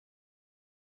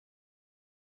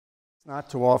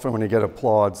Not too often when you get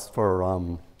applause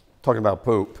for talking about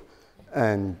poop,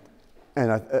 and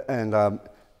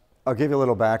I'll give you a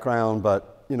little background,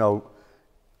 but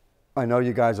I know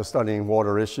you guys are studying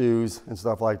water issues and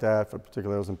stuff like that, for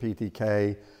particularly those in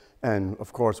PTK, and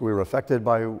of course we were affected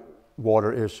by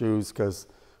water issues because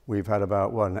we've had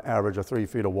about an average of 3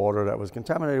 feet of water that was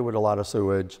contaminated with a lot of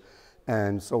sewage.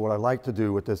 And so what I like to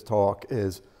do with this talk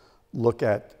is look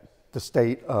at the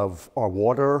state of our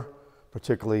water,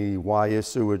 particularly why is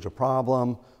sewage a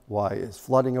problem, why is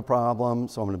flooding a problem.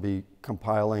 So I'm going to be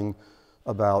compiling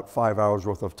about 5 hours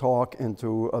worth of talk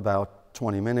into about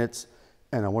 20 minutes,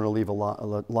 and I want to leave a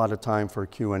lot of time for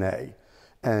Q&A.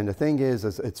 And the thing is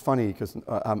it's funny because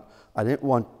I didn't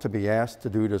want to be asked to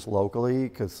do this locally,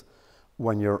 because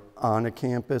when you're on a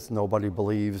campus, nobody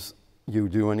believes you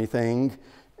do anything,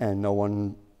 and no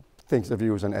one thinks of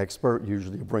you as an expert.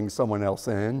 Usually you bring someone else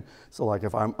in. So like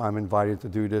if I'm invited to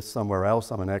do this somewhere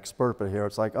else, I'm an expert, but here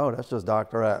it's like, oh, that's just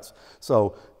Dr. S.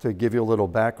 So to give you a little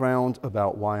background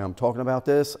about why I'm talking about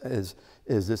this is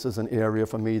this is an area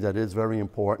for me that is very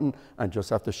important. I just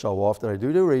have to show off that I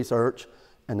do research,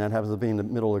 and that happens to be in the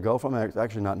middle of the Gulf of Mexico.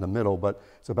 Actually not in the middle, but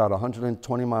it's about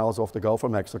 120 miles off the Gulf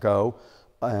of Mexico.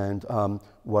 And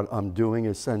what I'm doing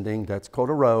is sending, that's called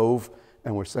a ROVE,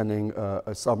 and we're sending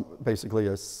basically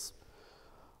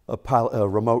a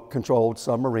remote-controlled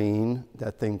submarine.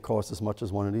 That thing costs as much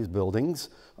as one of these buildings,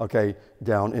 okay,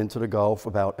 down into the Gulf,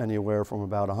 about anywhere from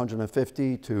about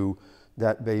 150 to,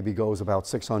 that baby goes about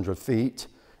 600 feet.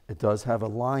 It does have a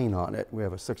line on it. We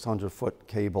have a 600-foot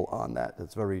cable on that.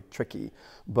 It's very tricky.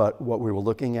 But what we were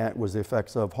looking at was the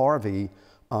effects of Harvey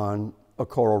on a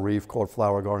coral reef called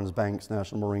Flower Gardens Banks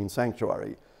National Marine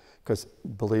Sanctuary. Because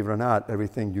believe it or not,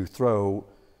 everything you throw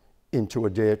into a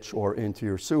ditch or into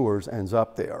your sewers ends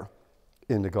up there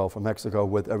in the Gulf of Mexico,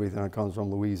 with everything that comes from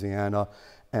Louisiana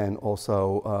and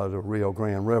also the Rio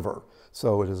Grande River.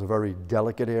 So it is a very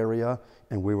delicate area,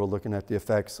 and we were looking at the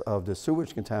effects of the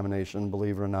sewage contamination,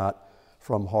 believe it or not,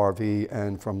 from Harvey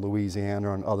and from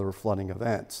Louisiana and other flooding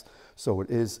events. So it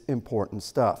is important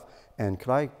stuff. And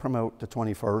could I promote the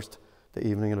 21st, the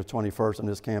evening of the 21st on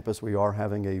this campus? We are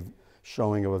having a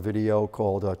showing of a video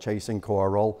called Chasing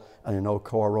Coral. And you know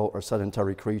coral are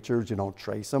sedentary creatures. You don't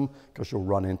trace them because you'll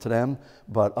run into them.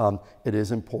 But it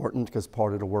is important because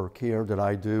part of the work here that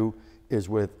I do is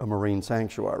with a marine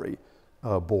sanctuary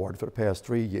board for the past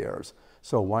 3 years.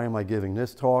 So why am I giving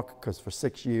this talk? Because for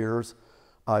 6 years,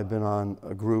 I've been on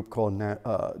a group called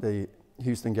the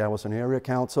Houston-Galveston Area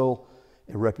Council.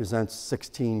 It represents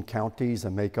 16 counties that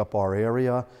make up our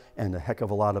area and a heck of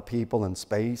a lot of people and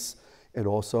space. It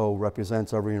also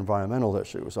represents every environmental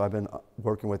issue. So I've been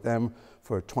working with them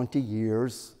for 20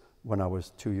 years when I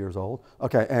was 2 years old.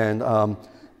 Okay, and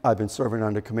I've been serving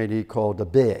on the committee called the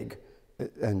BIG,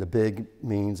 and the BIG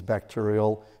means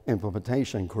Bacterial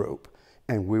Implementation Group.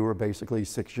 And we were basically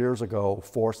 6 years ago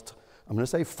forced, I'm gonna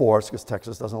say forced because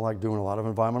Texas doesn't like doing a lot of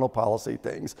environmental policy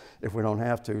things if we don't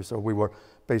have to. So we were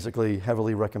basically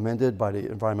heavily recommended by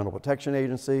the Environmental Protection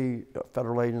Agency, a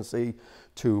federal agency,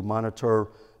 to monitor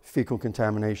fecal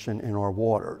contamination in our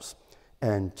waters.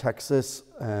 And Texas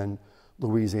and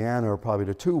Louisiana are probably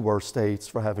the 2 worst states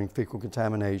for having fecal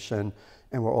contamination.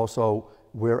 And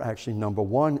we're actually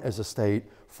 #1 as a state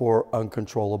for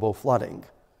uncontrollable flooding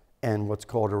and what's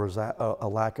called a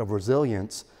lack of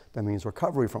resilience. That means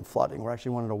recovery from flooding. We're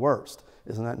actually one of the worst.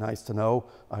 Isn't that nice to know?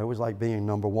 I always like being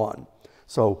 #1.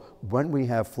 So when we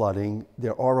have flooding,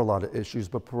 there are a lot of issues,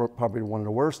 but probably one of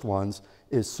the worst ones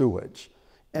is sewage.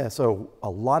 And so a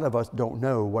lot of us don't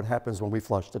know what happens when we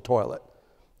flush the toilet.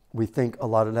 We think a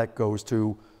lot of that goes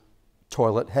to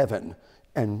toilet heaven,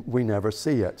 and we never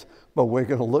see it. But we're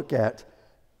going to look at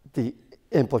the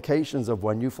implications of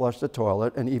when you flush the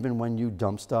toilet, and even when you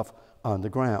dump stuff on the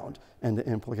ground, and the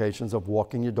implications of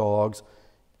walking your dogs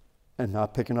and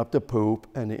not picking up the poop,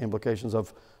 and the implications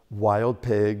of wild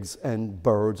pigs and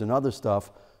birds and other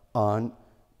stuff on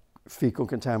fecal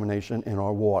contamination in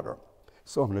our water.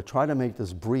 So I'm going to try to make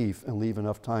this brief and leave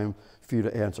enough time for you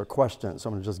to answer questions. So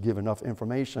I'm going to just give enough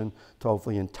information to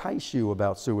hopefully entice you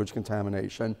about sewage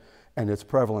contamination and its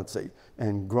prevalency.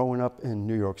 And growing up in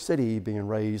New York City, being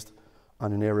raised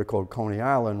on an area called Coney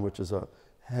Island, which is a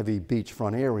heavy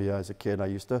beachfront area, as a kid I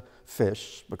used to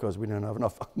fish because we didn't have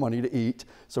enough money to eat.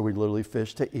 So we literally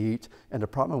fished to eat. And the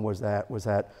problem was that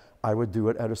I would do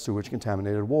it out of sewage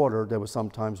contaminated water that would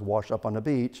sometimes wash up on the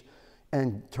beach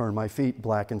and turn my feet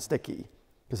black and sticky,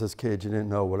 because as kids you didn't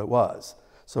know what it was.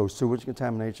 So sewage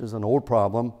contamination is an old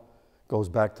problem, goes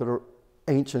back to the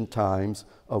ancient times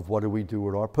of what do we do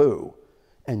with our poo.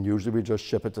 And usually we just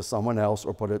ship it to someone else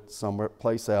or put it somewhere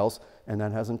place else, and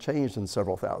that hasn't changed in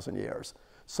several thousand years.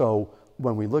 So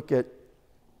when we look at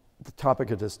the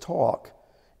topic of this talk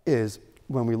is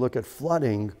when we look at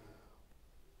flooding,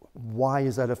 why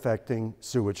is that affecting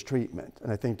sewage treatment? And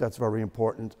I think that's very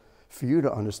important for you to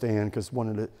understand, because one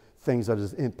of the things that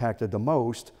is impacted the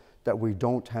most that we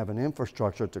don't have an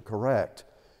infrastructure to correct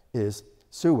is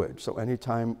sewage. So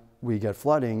anytime we get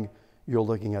flooding, you're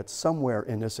looking at somewhere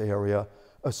in this area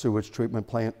a sewage treatment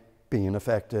plant being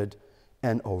affected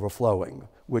and overflowing,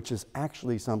 which is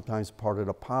actually sometimes part of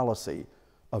the policy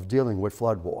of dealing with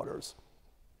floodwaters.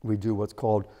 We do what's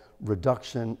called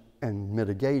reduction and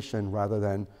mitigation rather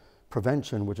than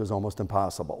prevention, which is almost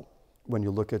impossible when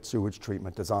you look at sewage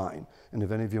treatment design. And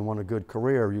if any of you want a good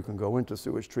career, you can go into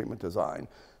sewage treatment design.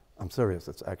 I'm serious,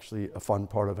 it's actually a fun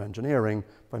part of engineering,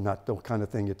 but not the kind of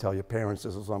thing you tell your parents,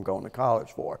 this is what I'm going to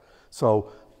college for.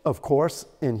 So, of course,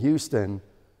 in Houston,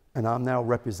 and I'm now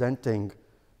representing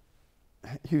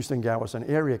Houston-Galveston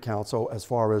Area Council as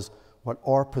far as what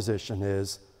our position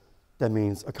is. That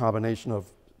means a combination of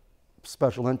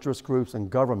special interest groups and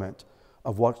government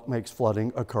of what makes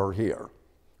flooding occur here.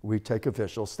 We take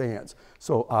official stance.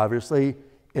 So obviously,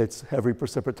 it's heavy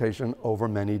precipitation over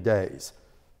many days.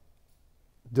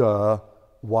 Duh.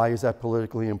 Why is that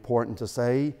politically important to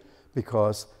say?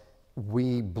 Because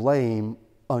we blame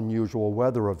unusual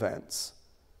weather events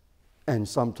and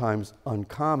sometimes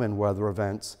uncommon weather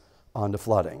events on the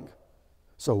flooding.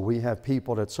 So we have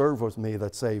people that serve with me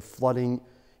that say flooding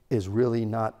is really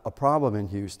not a problem in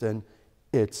Houston.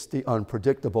 It's the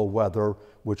unpredictable weather,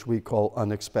 which we call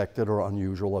unexpected or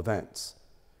unusual events,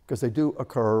 because they do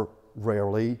occur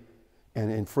rarely and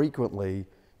infrequently,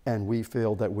 and we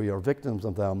feel that we are victims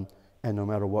of them, and no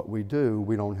matter what we do,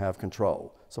 we don't have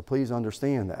control. So please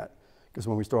understand that, because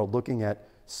when we start looking at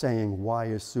saying why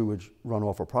is sewage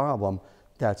runoff a problem,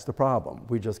 that's the problem.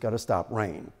 We just got to stop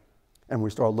rain. And we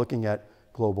start looking at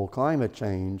global climate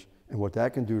change and what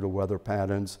that can do to weather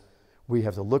patterns, we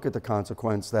have to look at the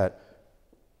consequence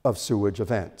of sewage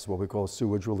events, what we call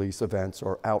sewage release events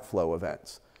or outflow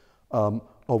events.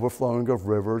 Overflowing of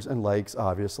rivers and lakes,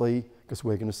 obviously, because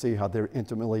we're going to see how they're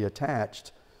intimately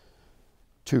attached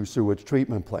to sewage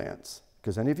treatment plants.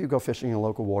 Because any of you go fishing in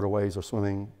local waterways or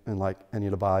swimming in like any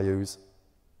of the bayous,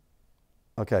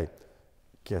 okay,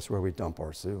 guess where we dump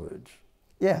our sewage?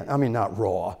 Yeah, I mean, not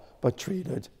raw, but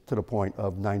treated to the point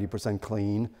of 90%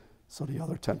 clean. So the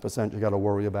other 10% you got to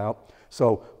worry about.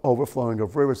 So overflowing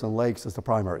of rivers and lakes is the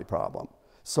primary problem.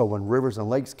 So when rivers and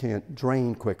lakes can't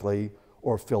drain quickly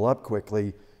or fill up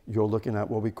quickly, you're looking at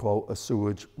what we call a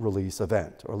sewage release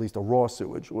event, or at least a raw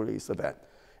sewage release event.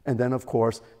 And then, of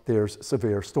course, there's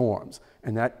severe storms.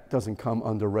 And that doesn't come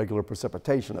under regular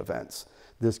precipitation events.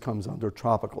 This comes under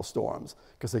tropical storms.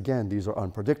 Because again, these are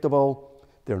unpredictable,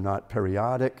 they're not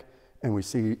periodic,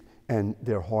 and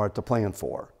they're hard to plan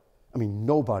for. I mean,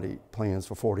 nobody plans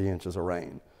for 40 inches of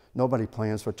rain. Nobody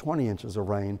plans for 20 inches of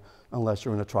rain unless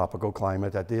you're in a tropical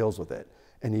climate that deals with it.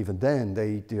 And even then,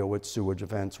 they deal with sewage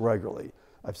events regularly.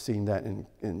 I've seen that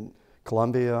in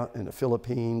Colombia, in the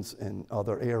Philippines, and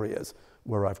other areas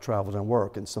where I've traveled and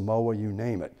worked, in Samoa, you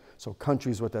name it. So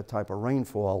countries with that type of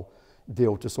rainfall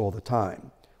deal with this all the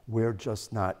time. We're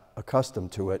just not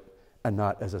accustomed to it and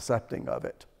not as accepting of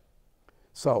it.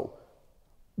 So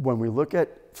when we look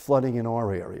at flooding in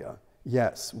our area,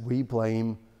 yes, we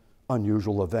blame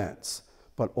unusual events,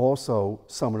 but also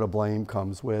some of the blame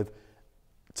comes with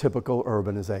typical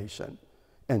urbanization.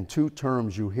 And two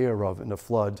terms you hear of in the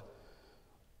flood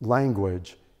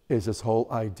language is this whole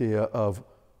idea of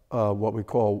what we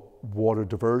call water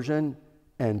diversion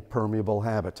and permeable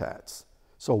habitats.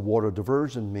 So water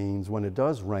diversion means when it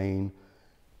does rain,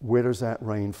 where does that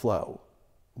rain flow?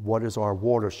 What is our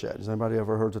watershed? Has anybody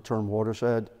ever heard the term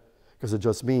watershed? Because it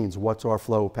just means what's our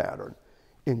flow pattern.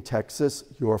 In Texas,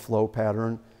 your flow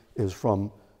pattern is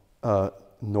from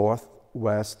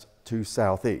northwest to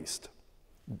southeast.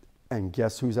 And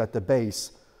guess who's at the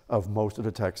base of most of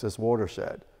the Texas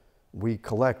watershed? We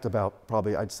collect about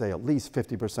probably, I'd say, at least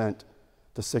 50%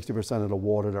 to 60% of the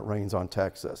water that rains on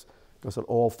Texas, because it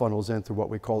all funnels in through what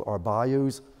we call our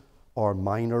bayous, our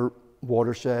minor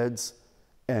watersheds,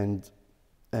 and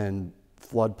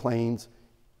floodplains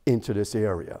into this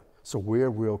area. So we're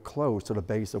real close to the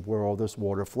base of where all this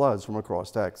water floods from across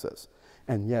Texas.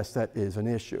 And yes, that is an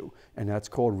issue, and that's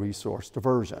called resource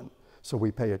diversion. So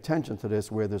we pay attention to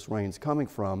this, where this rain's coming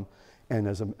from, and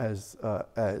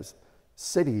as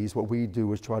cities, what we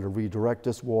do is try to redirect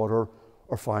this water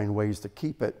or find ways to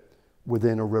keep it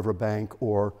within a riverbank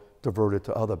or divert it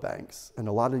to other banks. And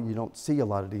you don't see a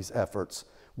lot of these efforts.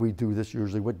 We do this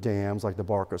usually with dams like the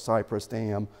Barker Cypress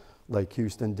Dam, Lake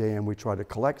Houston Dam. We try to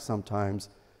collect sometimes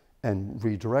and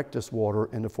redirect this water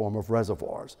in the form of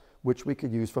reservoirs, which we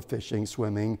could use for fishing,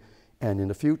 swimming, and in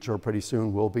the future, pretty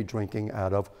soon, we'll be drinking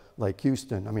out of Lake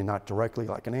Houston. I mean, not directly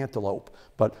like an antelope,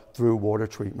 but through water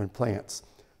treatment plants.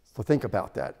 So think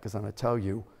about that, because I'm going to tell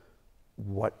you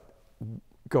what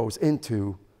goes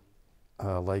into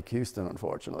Lake Houston,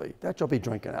 unfortunately, that you'll be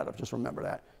drinking out of. Just remember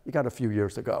that. You got a few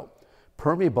years to go.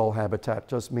 Permeable habitat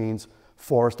just means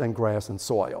forest and grass and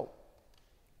soil.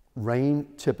 Rain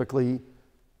typically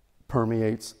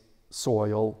permeates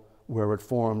soil where it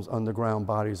forms underground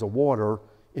bodies of water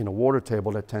in a water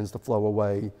table that tends to flow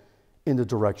away in the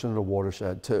direction of the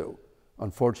watershed too.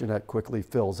 Unfortunately, that quickly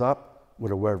fills up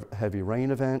with a heavy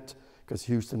rain event, because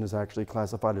Houston is actually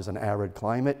classified as an arid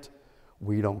climate.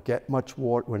 We don't get much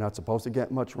water, we're not supposed to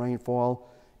get much rainfall,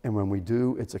 and when we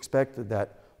do, it's expected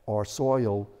that our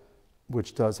soil,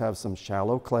 which does have some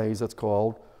shallow clays, it's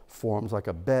called, forms like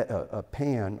a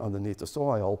pan underneath the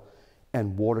soil,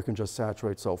 and water can just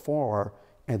saturate so far,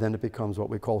 and then it becomes what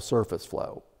we call surface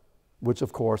flow, which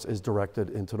of course is directed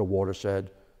into the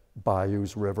watershed,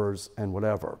 bayous, rivers, and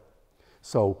whatever.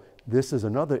 So this is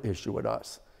another issue with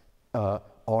us.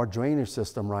 Our drainage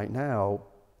system right now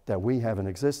that we have in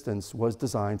existence was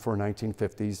designed for a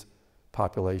 1950s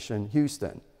population,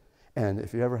 Houston. And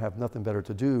if you ever have nothing better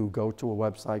to do, go to a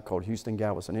website called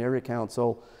Houston-Galveston Area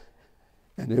Council,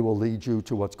 and it will lead you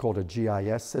to what's called a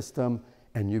GIS system,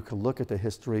 and you can look at the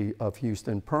history of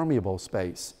Houston permeable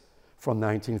space from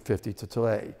 1950 to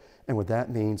today. And what that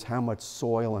means, how much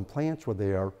soil and plants were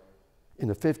there in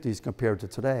the 50s compared to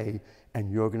today, and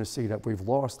you're going to see that we've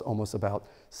lost almost about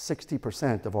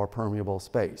 60% of our permeable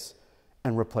space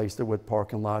and replaced it with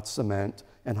parking lots, cement,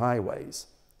 and highways.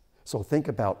 So think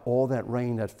about all that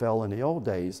rain that fell in the old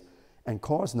days and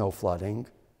caused no flooding,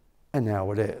 and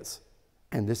now it is.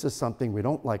 And this is something we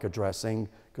don't like addressing,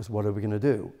 because what are we going to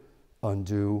do?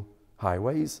 Undo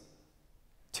highways,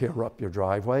 tear up your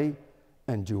driveway,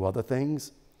 and do other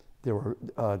things? There were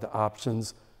the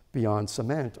options beyond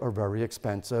cement are very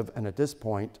expensive, and at this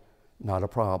point, not a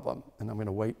problem. And I'm going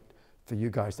to wait for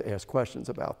you guys to ask questions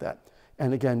about that.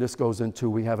 And again, this goes into,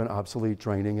 we have an obsolete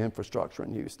draining infrastructure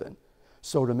in Houston.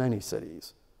 So do many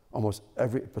cities. Almost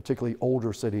every, particularly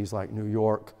older cities like New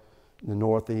York, the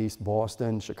Northeast,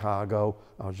 Boston, Chicago.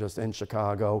 I was just in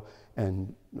Chicago,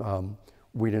 and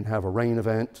we didn't have a rain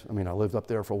event. I mean, I lived up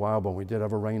there for a while, but we did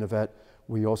have a rain event.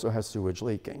 We also had sewage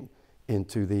leaking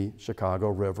into the Chicago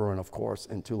River and, of course,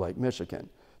 into Lake Michigan.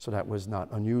 So that was not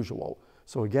unusual.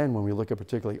 So again, when we look at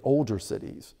particularly older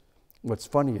cities, what's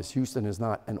funny is Houston is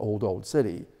not an old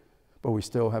city, but we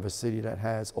still have a city that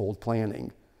has old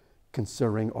planning,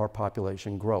 considering our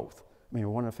population growth. I mean,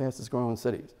 we're one of the fastest growing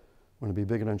cities. We're going to be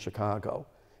bigger than Chicago.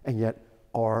 And yet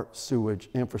our sewage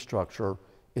infrastructure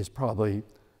is probably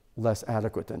less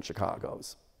adequate than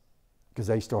Chicago's, because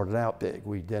they started out big,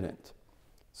 we didn't.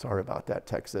 Sorry about that,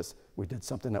 Texas. We did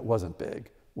something that wasn't big,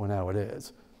 well, now it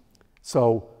is.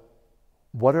 So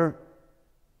what are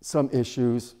some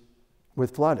issues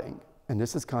with flooding? And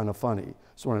this is kind of funny.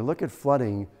 So when I look at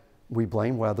flooding, we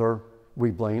blame weather, we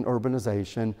blame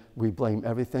urbanization, we blame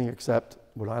everything except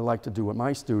what I like to do with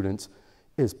my students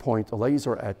is point a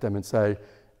laser at them and say,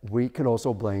 we could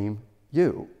also blame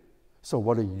you. So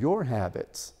what are your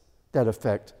habits that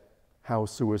affect how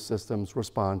sewer systems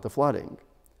respond to flooding?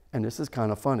 And this is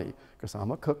kind of funny, because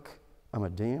I'm a cook. I'm a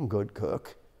damn good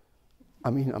cook. I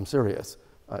mean, I'm serious.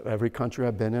 Every country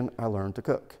I've been in, I learned to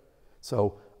cook.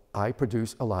 So I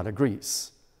produce a lot of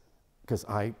grease, because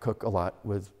I cook a lot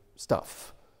with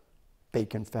stuff.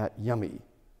 Bacon fat, yummy.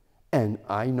 And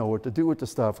I know what to do with the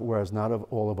stuff, whereas not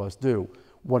all of us do.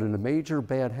 One of the major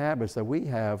bad habits that we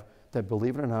have that,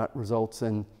 believe it or not, results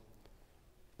in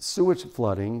sewage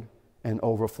flooding and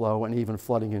overflow and even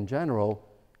flooding in general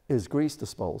is grease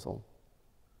disposal.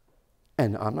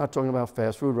 And I'm not talking about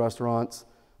fast food restaurants,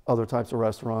 other types of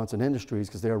restaurants and industries,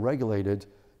 because they're regulated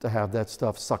to have that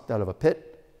stuff sucked out of a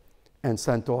pit and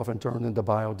sent off and turned into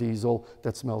biodiesel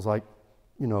that smells like,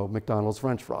 you know, McDonald's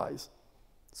French fries.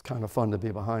 It's kind of fun to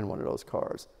be behind one of those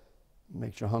cars. It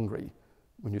makes you hungry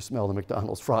when you smell the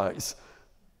McDonald's fries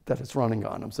that it's running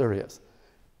on. I'm serious.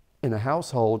 In a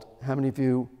household, how many of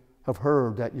you have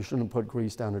heard that you shouldn't put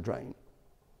grease down the drain?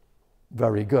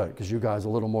 Very good, because you guys are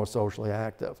a little more socially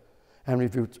active. How many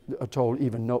of you are told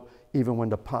even when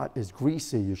the pot is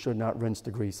greasy, you should not rinse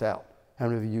the grease out? How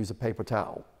many of you use a paper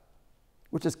towel?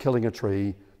 Which is killing a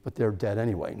tree, but they're dead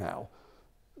anyway now.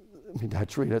 I mean, that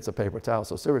tree, that's a paper towel.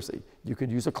 So seriously, you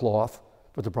could use a cloth,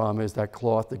 but the problem is that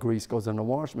cloth, the grease goes in the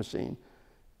wash machine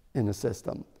in the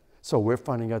system. So we're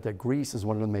finding out that grease is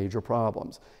one of the major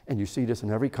problems. And you see this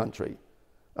in every country.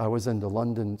 I was in the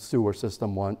London sewer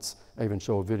system once. I even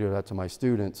show a video of that to my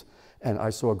students, and I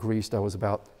saw grease that was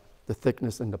about the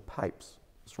thickness in the pipes.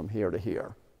 It's from here to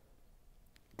here.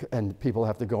 And people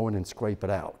have to go in and scrape it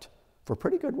out for a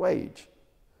pretty good wage.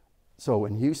 So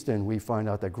in Houston, we find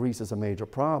out that grease is a major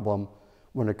problem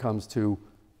when it comes to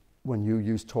when you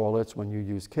use toilets, when you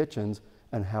use kitchens,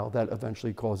 and how that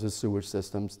eventually causes sewage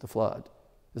systems to flood.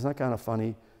 Isn't that kind of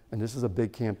funny? And this is a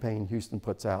big campaign Houston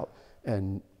puts out.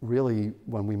 And really,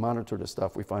 when we monitor this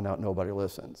stuff, we find out nobody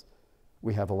listens.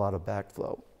 We have a lot of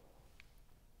backflow.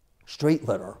 Street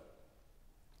litter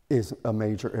is a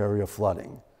major area of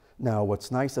flooding. Now,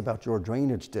 what's nice about your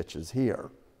drainage ditches here,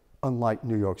 unlike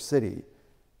New York City,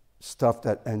 stuff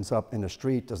that ends up in the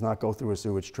street does not go through a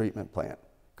sewage treatment plant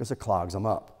because it clogs them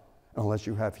up. Unless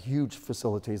you have huge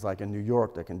facilities like in New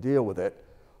York that can deal with it,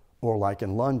 or like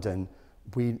in London,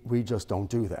 we just don't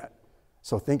do that.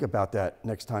 So think about that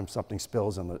next time something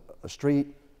spills in a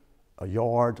street, a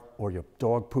yard, or your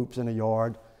dog poops in a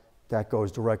yard, that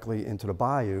goes directly into the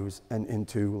bayous and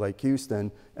into Lake Houston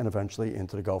and eventually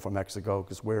into the Gulf of Mexico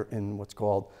because we're in what's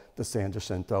called the San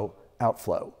Jacinto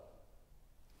outflow.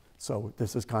 So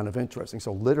this is kind of interesting.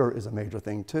 So litter is a major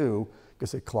thing too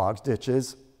because it clogs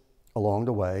ditches along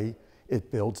the way.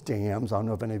 It builds dams. I don't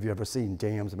know if any of you have ever seen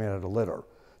dams made out of litter.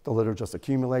 The litter just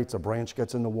accumulates, a branch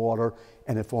gets in the water,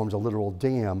 and it forms a literal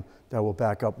dam that will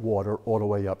back up water all the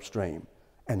way upstream.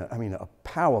 And I mean, a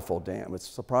powerful dam. It's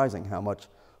surprising how much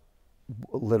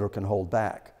litter can hold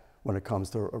back when it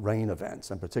comes to rain events,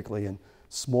 and particularly in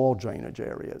small drainage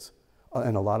areas.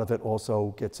 And a lot of it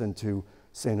also gets into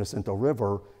San Jacinto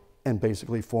River and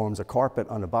basically forms a carpet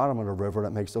on the bottom of the river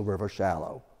that makes the river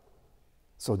shallow.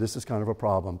 So this is kind of a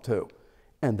problem too.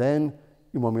 And then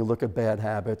when we look at bad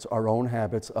habits, our own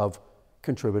habits of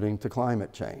contributing to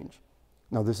climate change.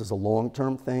 Now this is a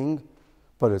long-term thing,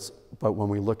 but when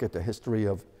we look at the history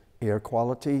of air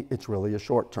quality, it's really a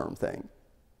short-term thing.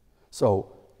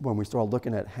 So when we start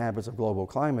looking at habits of global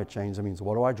climate change, that means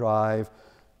what do I drive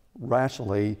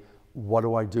rationally? What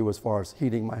do I do as far as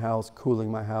heating my house, cooling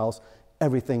my house,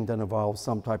 everything that involves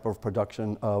some type of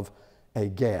production of a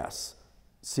gas,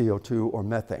 CO2 or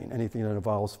methane, anything that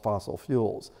involves fossil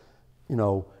fuels, you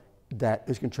know, that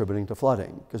is contributing to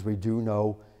flooding because we do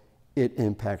know it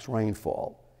impacts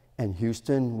rainfall. And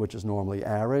Houston, which is normally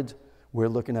arid, we're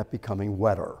looking at becoming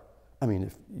wetter. I mean,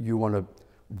 if you want to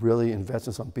really invest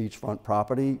in some beachfront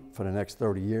property for the next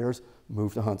 30 years,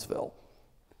 move to Huntsville,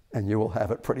 and you will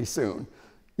have it pretty soon.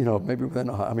 You know, maybe within,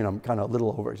 I mean, I'm kind of a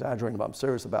little over-exaggerating, but I'm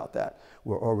serious about that.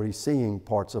 We're already seeing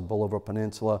parts of Bolivar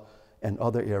Peninsula and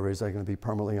other areas that are going to be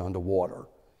permanently underwater.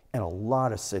 And a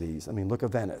lot of cities, I mean, look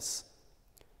at Venice.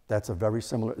 That's a very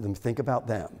similar, think about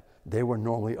them. They were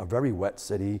normally a very wet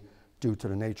city due to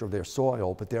the nature of their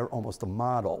soil, but they're almost a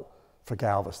model for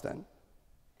Galveston.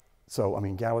 So, I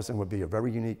mean, Galveston would be a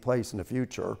very unique place in the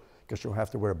future because you'll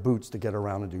have to wear boots to get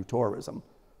around and do tourism,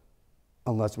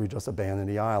 unless we just abandon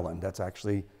the island. That's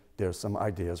actually, there's some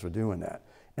ideas for doing that.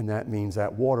 And that means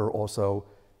that water also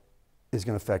is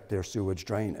going to affect their sewage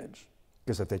drainage.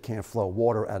 Because if they can't flow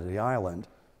water out of the island,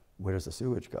 where does the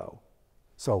sewage go?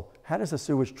 So how does a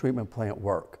sewage treatment plant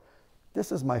work?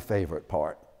 This is my favorite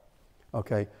part,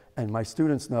 okay? And my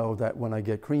students know that when I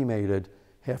get cremated,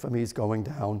 half of me is going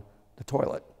down the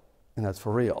toilet. And that's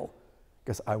for real.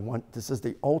 Because this is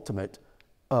the ultimate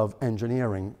of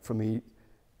engineering for me,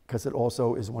 because it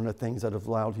also is one of the things that have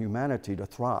allowed humanity to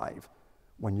thrive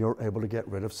when you're able to get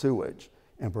rid of sewage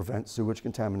and prevent sewage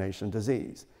contamination and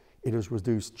disease. It has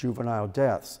reduced juvenile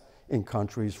deaths in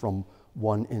countries from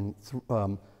 1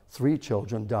 in 3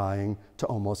 children dying to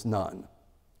almost none.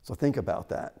 So think about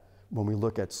that when we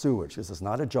look at sewage. This is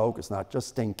not a joke, it's not just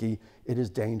stinky, it is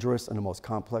dangerous and the most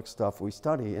complex stuff we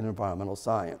study in environmental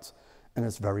science. And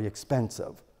it's very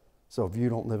expensive. So if you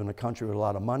don't live in a country with a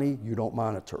lot of money, you don't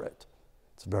monitor it.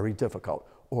 It's very difficult.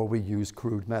 Or we use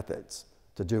crude methods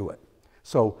to do it.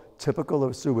 So typical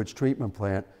of a sewage treatment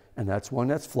plant, and that's one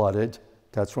that's flooded,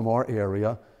 that's from our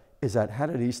area, is that how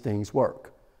do these things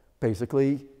work?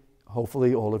 Basically,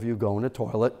 hopefully all of you go in the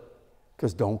toilet,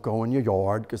 because don't go in your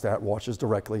yard, because that washes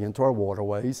directly into our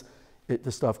waterways.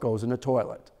 The stuff goes in the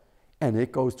toilet. And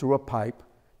it goes through a pipe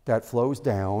that flows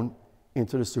down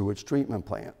into the sewage treatment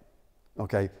plant,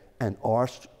 okay? And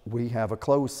we have a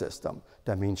closed system.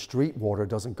 That means street water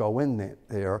doesn't go in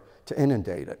there to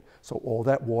inundate it. So all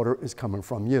that water is coming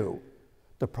from you.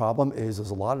 The problem is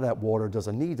a lot of that water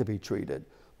doesn't need to be treated,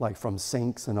 like from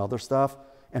sinks and other stuff.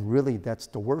 And really, that's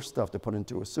the worst stuff to put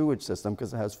into a sewage system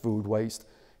because it has food waste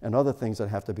and other things that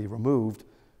have to be removed.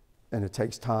 And it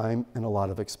takes time and a lot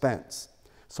of expense.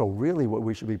 So really what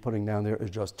we should be putting down there is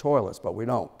just toilets, but we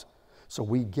don't. So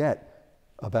we get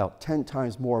about 10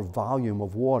 times more volume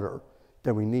of water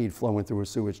than we need flowing through a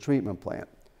sewage treatment plant.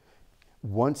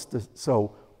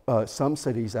 Some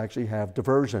cities actually have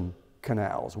diversion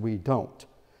canals. We don't.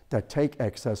 That take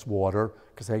excess water,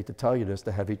 because I hate to tell you this,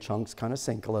 the heavy chunks kind of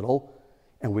sink a little,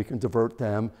 and we can divert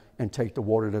them and take the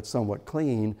water that's somewhat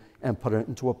clean and put it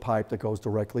into a pipe that goes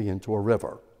directly into a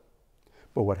river.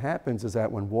 But what happens is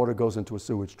that when water goes into a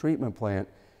sewage treatment plant,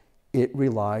 it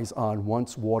relies on,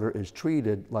 once water is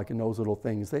treated, like in those little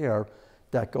things there,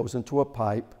 that goes into a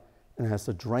pipe and has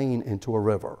to drain into a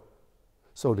river.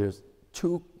 So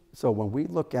when we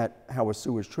look at how a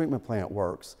sewage treatment plant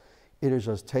works, it is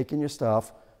just taking your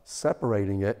stuff,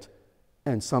 separating it,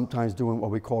 and sometimes doing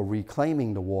what we call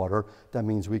reclaiming the water. That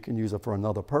means we can use it for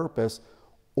another purpose,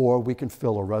 or we can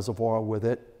fill a reservoir with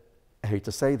it, I hate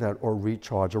to say that, or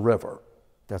recharge a river.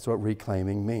 That's what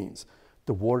reclaiming means.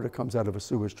 The water that comes out of a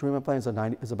sewage treatment plant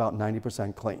is about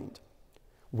 90% cleaned.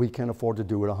 We can't afford to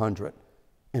do it 100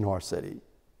 in our city.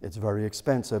 It's very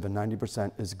expensive, and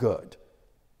 90% is good.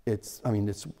 It's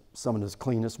some of the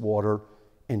cleanest water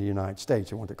in the United States.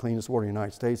 You want the cleanest water in the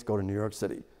United States, go to New York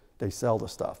City. They sell the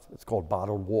stuff. It's called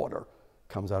bottled water.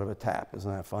 Comes out of a tap.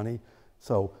 Isn't that funny?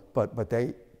 So, but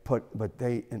they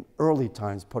in early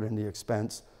times put in the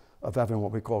expense of having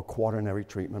what we call quaternary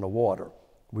treatment of water.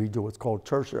 We do what's called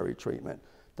tertiary treatment.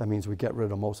 That means we get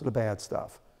rid of most of the bad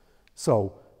stuff.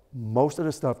 So most of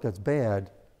the stuff that's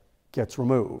bad gets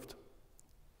removed,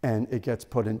 and it gets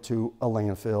put into a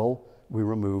landfill. We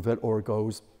remove it, or it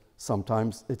goes,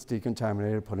 sometimes it's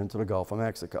decontaminated, put into the Gulf of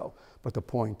Mexico. But the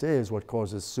point is, what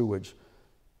causes sewage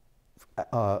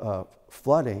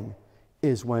flooding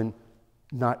is when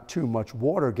not too much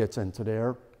water gets into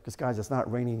there, because guys, it's not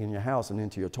raining in your house and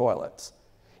into your toilets.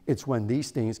 It's when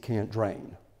these things can't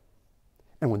drain.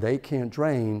 And when they can't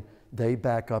drain, they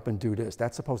back up and do this.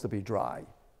 That's supposed to be dry.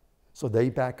 So they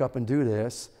back up and do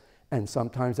this, and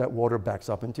sometimes that water backs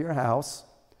up into your house,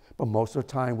 but most of the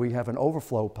time we have an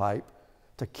overflow pipe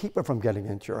to keep it from getting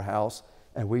into your house,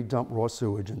 and we dump raw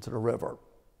sewage into the river,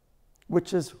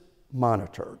 which is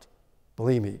monitored.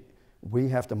 Believe me, we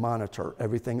have to monitor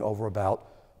everything over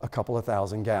about a couple of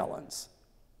thousand gallons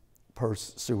per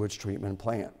sewage treatment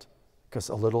plant, because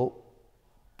a little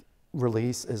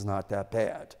release is not that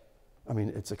bad. I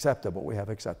mean, it's acceptable. We have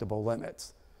acceptable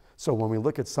limits. So when we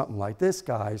look at something like this,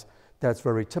 guys, that's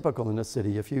very typical in the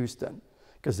city of Houston,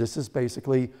 because this is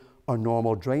basically a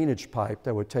normal drainage pipe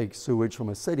that would take sewage from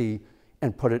a city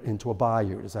and put it into a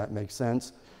bayou. Does that make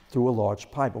sense? Through a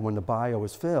large pipe. And when the bayou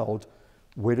is filled,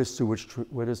 where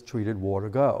does treated water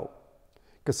go?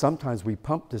 Because sometimes we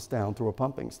pump this down through a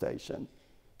pumping station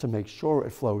to make sure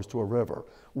it flows to a river.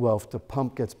 Well, if the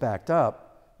pump gets backed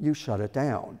up, you shut it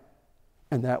down.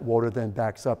 And that water then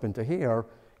backs up into here,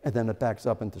 and then it backs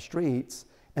up into streets.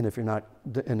 And if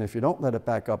you don't let it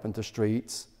back up into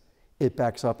streets, it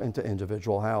backs up into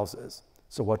individual houses.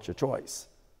 So what's your choice?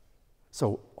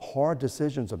 So hard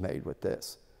decisions are made with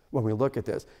this when we look at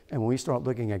this. And when we start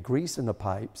looking at grease in the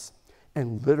pipes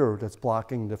and litter that's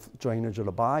blocking the drainage of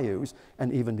the bayous,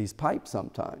 and even these pipes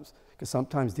sometimes, because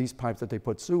sometimes these pipes that they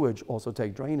put sewage also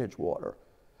take drainage water.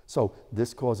 So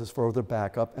this causes further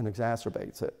backup and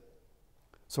exacerbates it.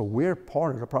 So we're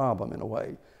part of the problem in a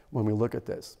way when we look at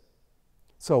this.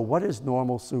 So what is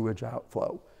normal sewage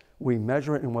outflow? We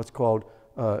measure it in what's called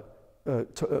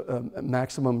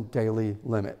maximum daily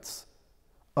limits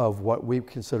of what we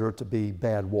consider to be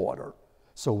bad water.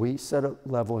 So we set a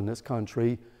level in this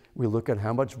country. We look at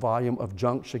how much volume of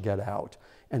junk should get out.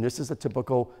 And this is a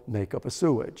typical makeup of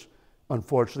sewage.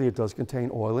 Unfortunately, it does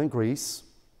contain oil and grease,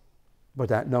 but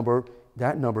that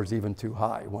number is even too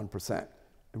high, 1%. It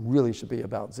really should be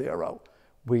about 0.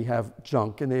 We have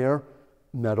junk in there,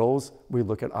 metals. We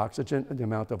look at oxygen, the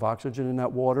amount of oxygen in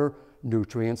that water,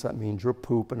 nutrients, that means your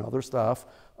poop and other stuff,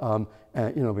 and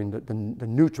the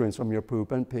nutrients from your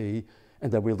poop and pee.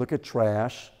 And then we look at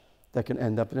trash that can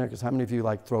end up in there, because how many of you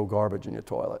like throw garbage in your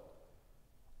toilet?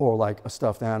 Or like a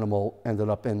stuffed animal ended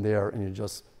up in there and you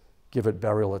just give it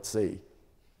burial at sea.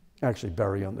 Actually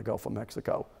bury on the Gulf of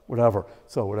Mexico, whatever,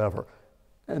 so whatever.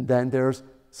 And then there's,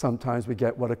 sometimes we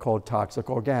get what are called toxic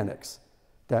organics.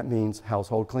 That means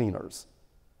household cleaners.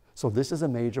 So this is a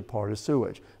major part of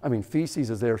sewage. I mean, feces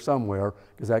is there somewhere,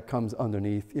 because that comes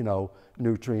underneath,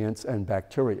 nutrients and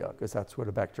bacteria, because that's where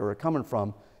the bacteria are coming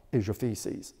from, is your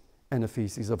feces, and the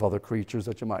feces of other creatures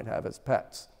that you might have as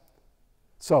pets.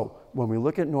 So when we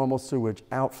look at normal sewage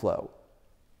outflow,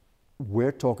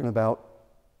 we're talking about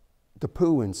the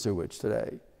poo in sewage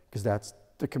today, because that's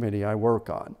the committee I work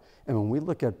on. And when we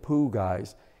look at poo,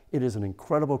 guys, it is an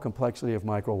incredible complexity of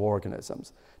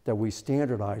microorganisms that we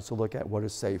standardize to look at what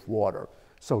is safe water.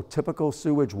 So typical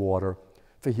sewage water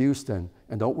for Houston,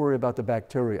 and don't worry about the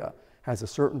bacteria, has a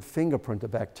certain fingerprint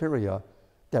of bacteria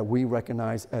that we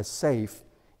recognize as safe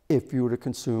if you were to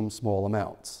consume small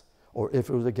amounts, or if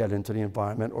it were to get into the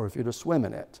environment, or if you were to swim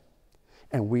in it.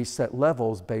 And we set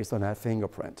levels based on that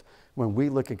fingerprint. When we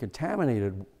look at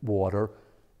contaminated water,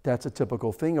 that's a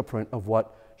typical fingerprint of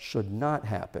what should not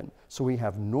happen. So we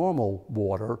have normal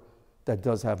water that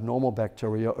does have normal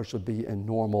bacteria or should be in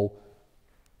normal,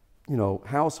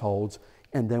 households,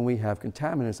 and then we have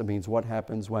contaminants. That means what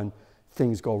happens when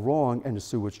things go wrong and the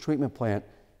sewage treatment plant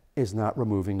is not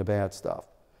removing the bad stuff.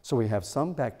 So we have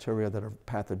some bacteria that are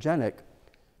pathogenic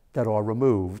that are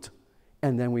removed,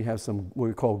 and then we have some what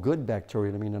we call good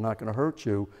bacteria. I mean, they're not going to hurt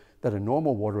you, that in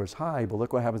normal water is high, but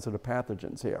look what happens to the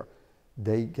pathogens here.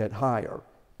 They get higher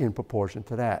in proportion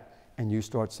to that. And you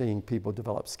start seeing people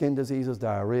develop skin diseases,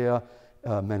 diarrhea,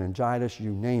 meningitis,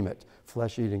 you name it,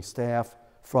 flesh-eating staph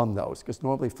from those. Because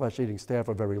normally flesh-eating staph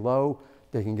are very low,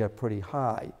 they can get pretty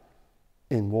high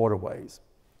in waterways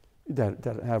that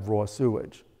have raw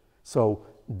sewage. So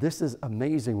this is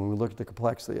amazing when we look at the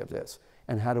complexity of this.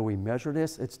 And how do we measure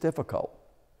this? It's difficult.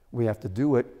 We have to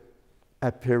do it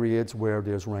at periods where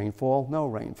there's rainfall, no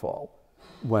rainfall.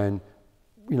 When,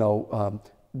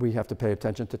 we have to pay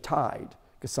attention to tide,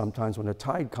 because sometimes when the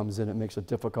tide comes in, it makes it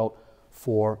difficult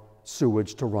for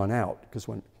sewage to run out,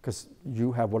 because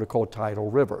you have what are called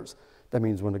tidal rivers. That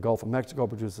means when the Gulf of Mexico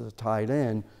produces a tide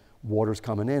in, water's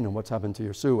coming in, and what's happened to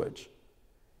your sewage?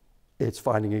 It's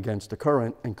fighting against the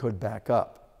current and could back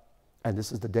up. And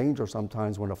this is the danger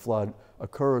sometimes when a flood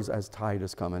occurs as tide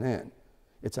is coming in.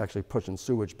 It's actually pushing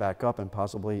sewage back up and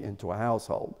possibly into a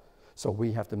household. So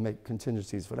we have to make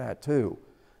contingencies for that too.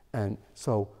 And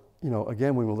so,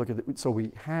 again, when we look at it, so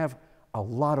we have a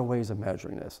lot of ways of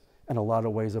measuring this and a lot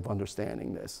of ways of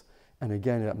understanding this. And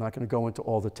again, I'm not going to go into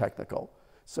all the technical.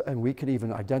 So, and we could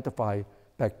even identify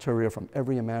bacteria from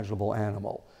every imaginable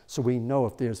animal. So we know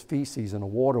if there's feces in a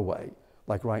waterway,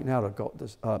 like right now,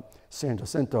 San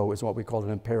Jacinto is what we call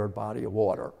an impaired body of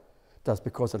water. That's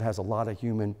because it has a lot of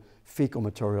human fecal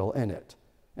material in it.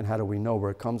 And how do we know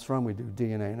where it comes from? We do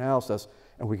DNA analysis,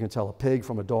 and we can tell a pig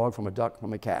from a dog, from a duck,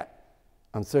 from a cat.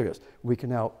 I'm serious. We can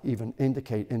now even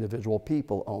indicate individual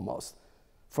people almost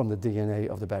from the DNA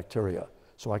of the bacteria.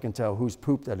 So I can tell whose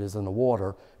poop that is in the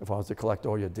water if I was to collect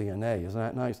all your DNA. Isn't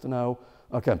that nice to know?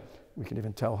 Okay, we can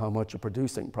even tell how much you're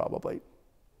producing probably.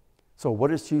 So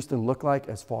what does Houston look like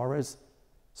as far as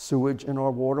sewage in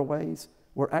our waterways?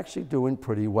 We're actually doing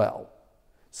pretty well.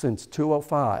 Since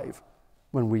 2005,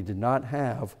 when we did not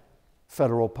have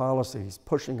federal policies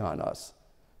pushing on us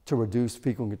to reduce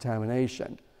fecal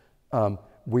contamination,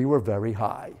 we were very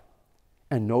high.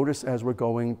 And notice as we're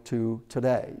going to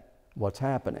today, what's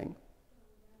happening.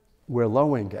 We're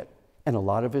lowering it. And a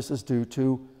lot of this is due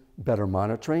to better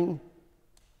monitoring,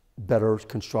 better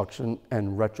construction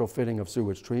and retrofitting of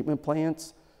sewage treatment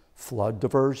plants, flood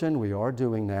diversion, we are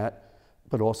doing that,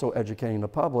 but also educating the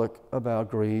public about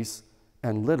grease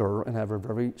and litter and having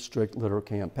very strict litter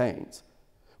campaigns.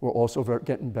 We're also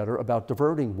getting better about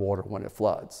diverting water when it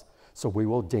floods. So we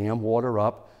will dam water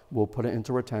up, we'll put it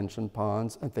into retention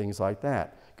ponds and things like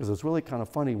that. Because it's really kind of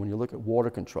funny when you look at water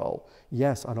control.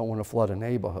 Yes, I don't want to flood a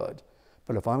neighborhood,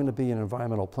 but if I'm going to be an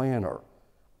environmental planner,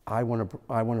 I want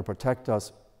to protect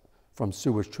us from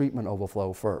sewage treatment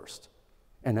overflow first.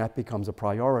 And that becomes a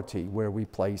priority where we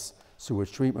place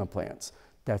sewage treatment plants.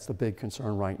 That's the big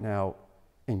concern right now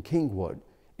in Kingwood,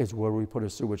 is where we put a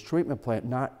sewage treatment plant,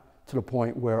 not to the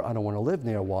point where I don't want to live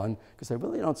near one, because they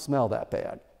really don't smell that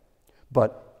bad.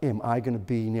 But am I going to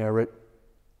be near it,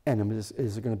 and is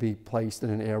it going to be placed in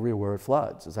an area where it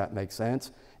floods? Does that make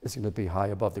sense? Is it going to be high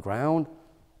above the ground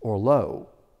or low?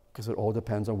 Because it all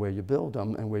depends on where you build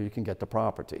them and where you can get the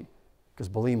property. Because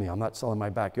believe me, I'm not selling my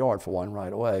backyard for one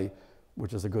right away,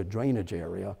 which is a good drainage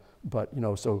area, but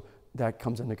so that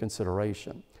comes into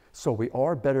consideration. So we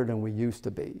are better than we used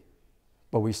to be,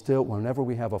 but we still, whenever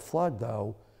we have a flood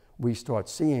though, we start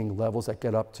seeing levels that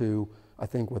get up to, I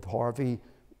think with Harvey,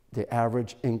 the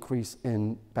average increase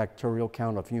in bacterial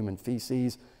count of human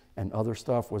feces and other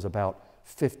stuff was about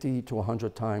 50 to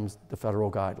 100 times the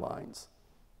federal guidelines.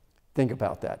 Think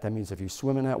about that. That means if you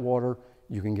swim in that water,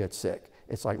 you can get sick.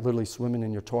 It's like literally swimming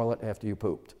in your toilet after you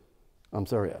pooped. I'm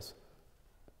serious.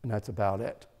 And that's about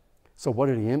it. So what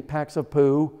are the impacts of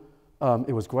poo?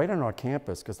 It was great on our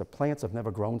campus because the plants have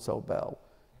never grown so well.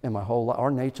 And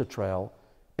our nature trail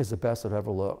is the best it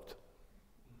ever looked.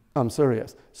 I'm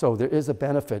serious. So there is a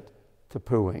benefit to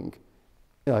pooing.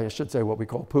 I should say what we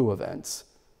call poo events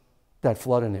that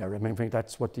flood an area. I mean, I think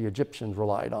that's what the Egyptians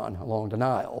relied on along the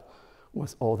Nile,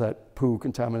 was all that poo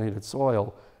contaminated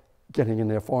soil getting in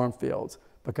their farm fields.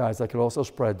 But guys, that could also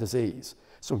spread disease.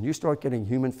 So when you start getting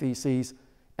human feces,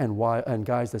 and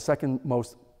guys, the second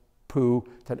most poo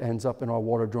that ends up in our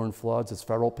water during floods is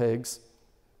feral pigs.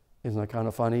 Isn't that kind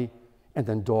of funny? And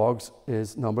then dogs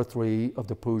is number 3 of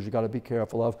the poos you got to be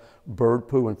careful of. Bird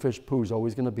poo and fish poo is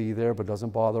always going to be there, but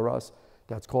doesn't bother us.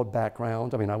 That's called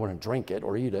background. I mean, I wouldn't drink it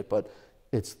or eat it, but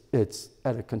it's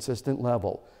at a consistent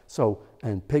level. So,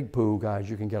 and pig poo, guys,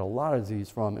 you can get a lot of these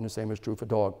from, and the same is true for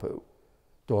dog poo.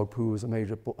 Dog poo is a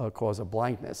major cause of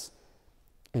blindness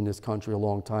in this country a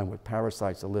long time with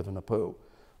parasites that live in the poo.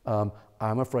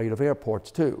 I'm afraid of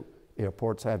airports too.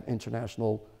 Airports have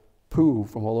international poo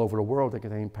from all over the world that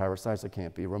contain parasites that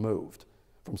can't be removed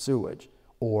from sewage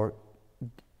or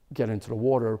get into the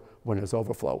water when there's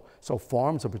overflow. So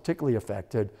farms are particularly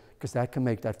affected because that can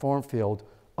make that farm field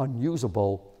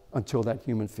unusable until that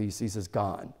human feces is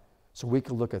gone. So we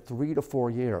could look at 3 to 4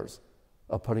 years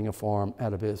of putting a farm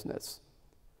out of business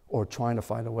or trying to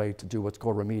find a way to do what's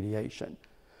called remediation.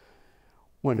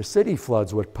 When the city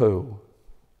floods with poo,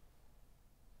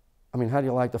 I mean, how do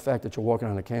you like the fact that you're walking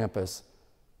on a campus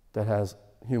that has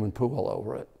human poo all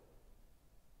over it?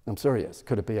 I'm serious.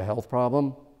 Could it be a health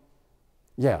problem?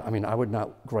 Yeah, I mean, I would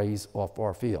not graze off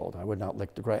our field. I would not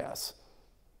lick the grass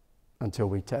until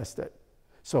we test it.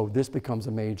 So this becomes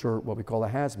a major, what we call a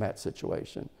hazmat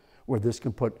situation, where this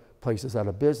can put places out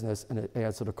of business and it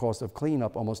adds to the cost of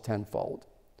cleanup almost tenfold.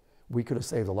 We could have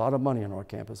saved a lot of money on our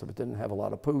campus if it didn't have a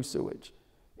lot of poo sewage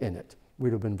in it.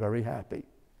 We'd have been very happy.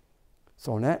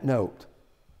 So on that note,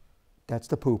 that's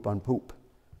the poop on poop.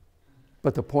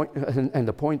 But the point, and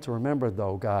the point to remember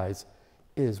though, guys,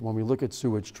 is when we look at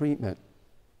sewage treatment,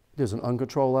 there's an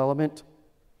uncontrolled element,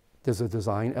 there's a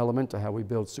design element to how we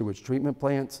build sewage treatment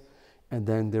plants, and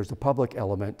then there's the public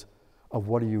element of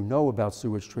what do you know about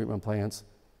sewage treatment plants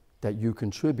that you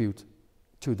contribute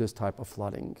to this type of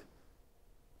flooding.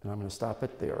 And I'm going to stop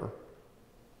it there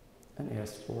and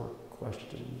ask for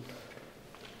questions.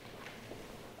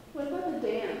 What about the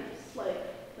dams, like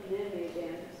the man-made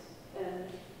dams, and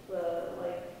the,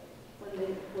 like,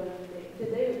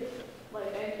 did they,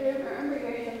 like, I remember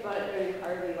hearing something about it during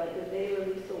Harvey, like, did they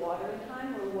release the water in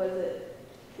time, or was it,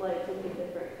 like, something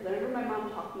different? Because I remember my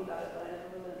mom talking about it, but I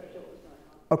never really understood what was going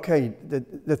on. Okay,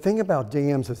 the thing about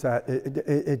dams is that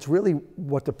it's really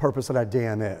what the purpose of that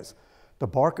dam is. The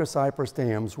Barker Cypress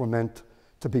dams were meant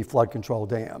to be flood control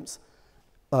dams.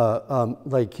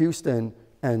 Lake Houston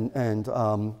and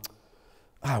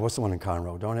what's the one in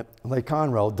Conroe, don't it? Lake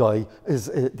Conroe,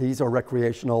 these are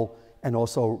recreational and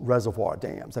also reservoir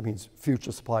dams. That means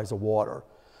future supplies of water.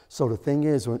 So the thing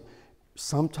is,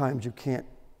 sometimes you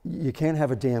can't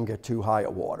have a dam get too high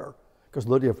of water, because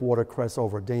literally if water crests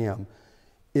over a dam,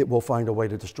 it will find a way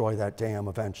to destroy that dam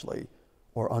eventually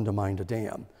or undermine the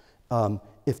dam.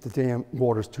 If the dam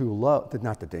water's too low,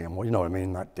 not the dam, well, you know what I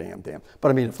mean, not dam, but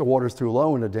I mean if the water's too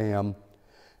low in the dam,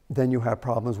 then you have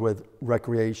problems with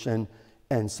recreation,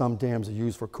 and some dams are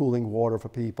used for cooling water for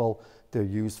people. They're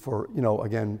used for, you know,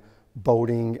 again,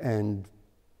 boating and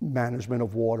management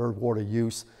of water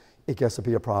use. It gets to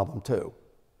be a problem too.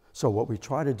 So what we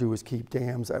try to do is keep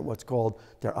dams at what's called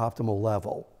their optimal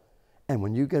level. And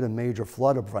when you get a major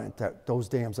flood event that those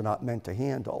dams are not meant to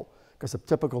handle, because a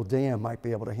typical dam might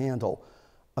be able to handle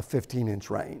a 15-inch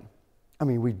rain. I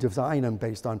mean, we design them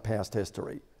based on past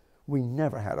history. We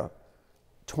never had a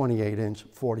 28-inch,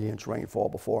 40-inch rainfall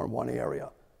before in one area.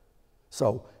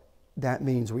 So that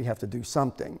means we have to do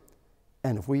something.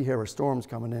 And if we hear a storm's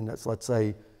coming in that's, let's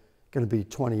say, going to be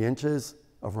 20 inches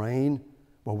of rain,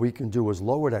 what we can do is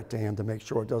lower that dam to make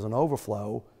sure it doesn't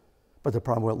overflow. But the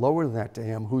problem with lowering that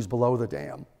dam, who's below the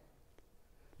dam?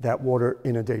 That water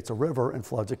inundates a river and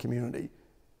floods a community.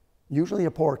 Usually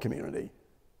a poor community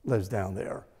lives down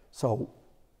there. So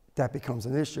that becomes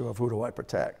an issue of who do I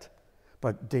protect?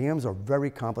 But dams are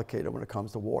very complicated when it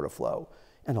comes to water flow.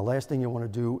 And the last thing you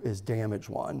want to do is damage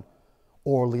one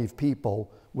or leave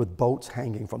people with boats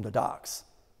hanging from the docks.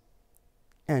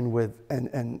 And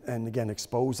again,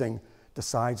 exposing the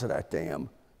sides of that dam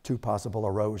to possible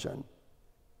erosion.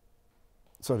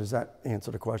 So does that answer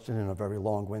the question in a very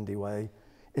long-winded way?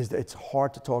 It's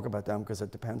hard to talk about them because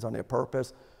it depends on their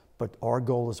purpose, but our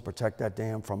goal is to protect that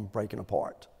dam from breaking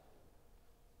apart.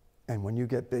 And when you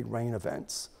get big rain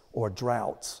events or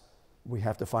droughts, we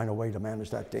have to find a way to manage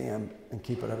that dam and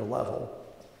keep it at a level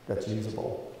that's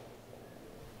usable.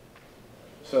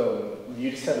 So you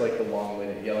just said like the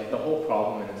long-winded, yeah, like the whole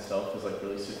problem in itself is like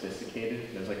really sophisticated.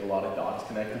 There's like a lot of dots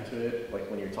connected to it, like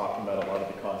when you're talking about a lot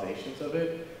of the causations of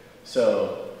it.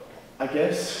 So I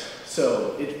guess,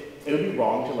 so it would be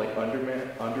wrong to like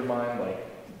undermine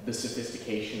like the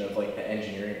sophistication of like the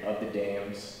engineering of the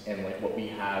dams and like what we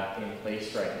have in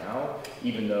place right now,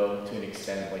 even though to an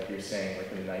extent, like you're saying,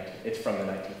 like it's from the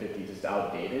 1950s, it's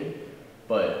outdated.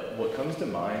 But what comes to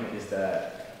mind is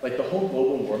that like the whole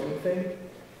global warming thing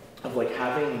of like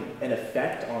having an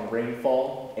effect on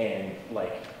rainfall and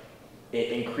like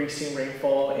increasing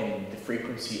rainfall and the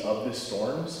frequency of the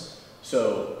storms.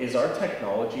 So is our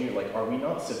technology, like, are we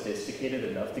not sophisticated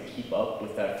enough to keep up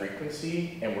with that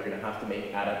frequency, and we're gonna have to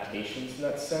make adaptations in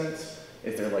that sense?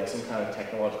 Is there like some kind of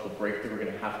technological breakthrough we're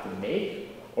gonna have to make,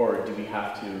 or do we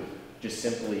have to just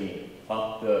simply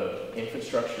up the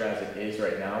infrastructure as it is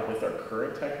right now with our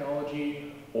current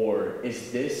technology? Or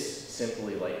is this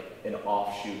simply like an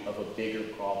offshoot of a bigger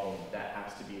problem that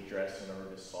has to be addressed in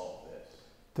order to solve this?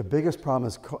 The biggest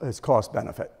problem is cost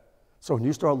benefit. So when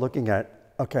you start looking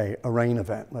at, okay, a rain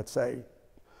event, let's say,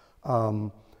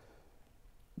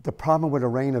 the problem with a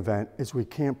rain event is we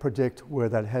can't predict where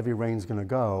that heavy rain's gonna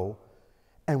go,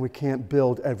 and we can't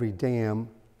build every dam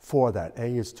for that.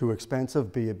 A, it's too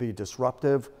expensive, B, it'd be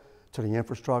disruptive to the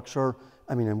infrastructure.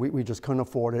 I mean, and we just couldn't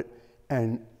afford it,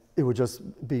 and it would just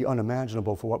be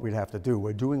unimaginable for what we'd have to do.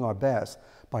 We're doing our best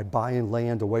by buying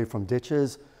land away from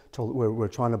ditches. We're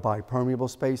trying to buy permeable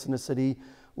space in the city,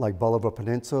 like Bolivar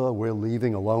Peninsula. We're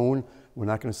leaving alone. We're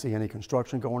not going to see any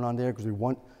construction going on there because we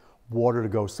want water to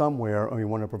go somewhere, and we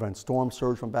want to prevent storm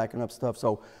surge from backing up stuff.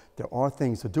 So there are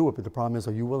things to do it, but the problem is,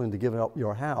 are you willing to give up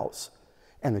your house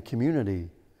and the community?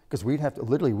 Because we'd have to,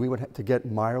 literally, we would have to get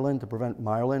Maryland, to prevent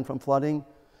Maryland from flooding,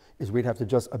 is we'd have to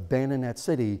just abandon that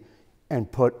city and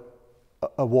put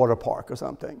a water park or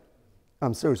something.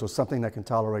 I'm serious, or something that can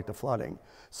tolerate the flooding.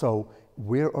 So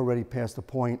we're already past the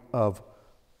point of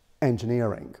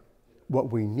engineering.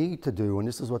 What we need to do, and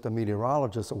this is what the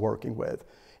meteorologists are working with,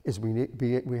 is we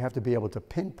have to be able to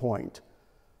pinpoint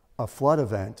a flood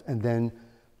event and then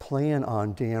plan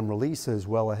on dam releases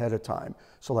well ahead of time.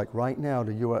 So like right now,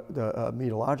 the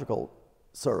Meteorological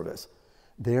Service,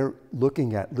 they're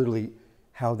looking at literally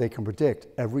how they can predict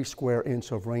every square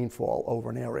inch of rainfall over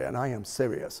an area, and I am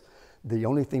serious. The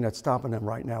only thing that's stopping them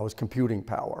right now is computing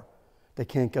power. They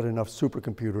can't get enough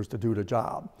supercomputers to do the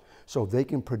job. So they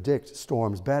can predict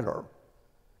storms better,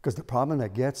 because the problem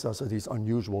that gets us are these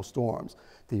unusual storms.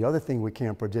 The other thing we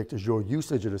can't predict is your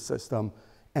usage of the system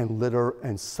and litter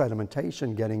and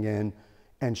sedimentation getting in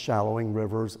and shallowing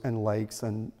rivers and lakes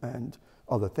and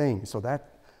other things. So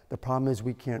the problem is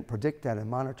we can't predict that and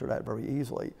monitor that very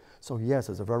easily. So yes,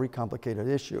 it's a very complicated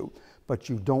issue, but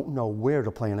you don't know where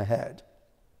to plan ahead.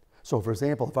 So for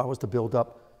example, if I was to build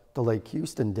up the Lake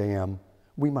Houston Dam,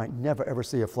 we might never ever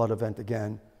see a flood event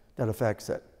again that affects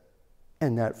it.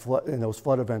 And those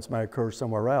flood events might occur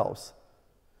somewhere else.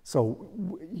 So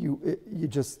you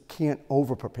just can't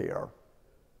over-prepare.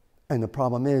 And the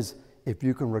problem is, if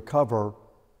you can recover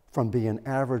from being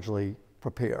averagely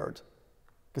prepared,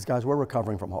 because guys, we're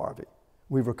recovering from Harvey.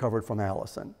 We've recovered from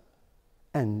Allison,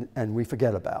 and we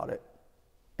forget about it.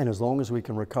 And as long as we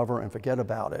can recover and forget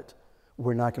about it,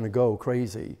 we're not going to go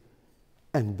crazy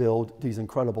and build these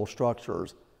incredible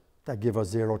structures that give us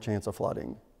zero chance of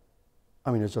flooding.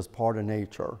 I mean, it's just part of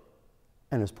nature,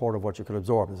 and it's part of what you could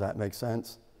absorb. Does that make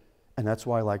sense? And that's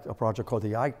why, like a project called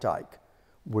the Ike Dike,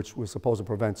 which was supposed to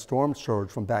prevent storm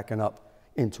surge from backing up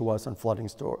into us and flooding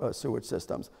sewage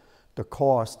systems. The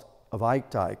cost of Ike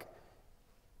Dike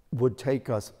would take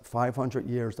us 500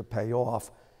 years to pay off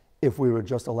if we would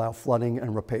just allow flooding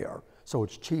and repair. So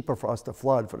it's cheaper for us to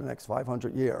flood for the next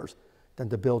 500 years than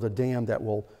to build a dam that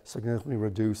will significantly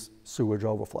reduce sewage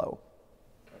overflow.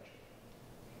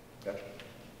 Gotcha.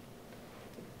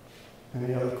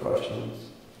 Any other questions?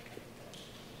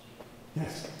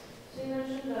 Yes? So you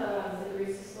mentioned the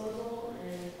grease disposal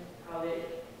and how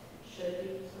it should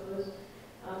be disposed.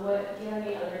 Do you have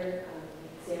any other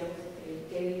examples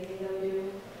of anything that we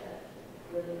do that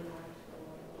really impacts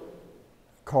the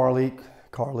water?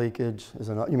 Car leakage is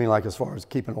another. You mean like as far as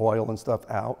keeping oil and stuff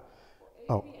out? It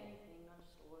could be anything, not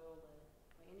just oil,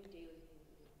 but like any daily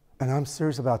thing. And I'm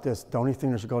serious about this. The only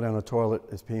thing that should go down the toilet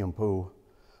is pee and poo.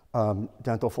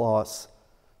 Dental floss,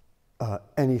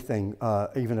 anything,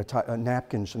 even a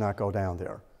napkin should not go down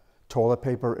there. Toilet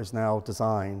paper is now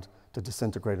designed to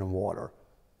disintegrate in water.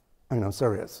 I mean, I'm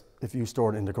serious. If you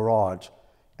store it in the garage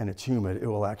and it's humid, it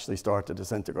will actually start to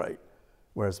disintegrate.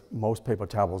 Whereas most paper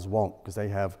towels won't, because they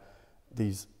have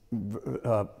these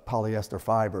polyester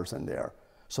fibers in there.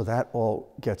 So that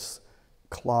all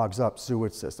clogs up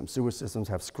sewage systems. Sewage systems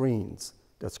have screens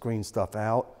that screen stuff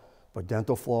out, but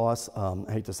dental floss,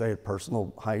 I hate to say it,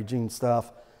 personal hygiene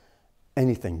stuff,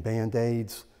 anything,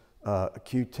 Band-Aids,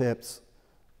 Q-tips,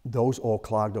 those all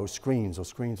clog those screens. Those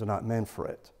screens are not meant for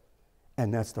it.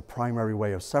 And that's the primary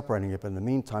way of separating it. But in the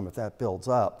meantime, if that builds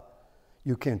up,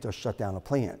 you can't just shut down a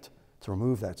plant to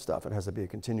remove that stuff. It has to be a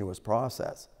continuous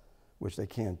process, which they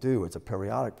can't do. It's a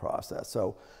periodic process.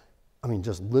 So, I mean,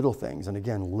 just little things. And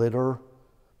again, litter,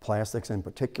 plastics in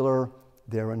particular,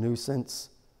 they're a nuisance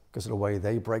because of the way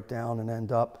they break down and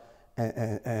end up.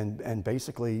 And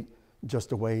basically, just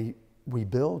the way we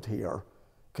build here.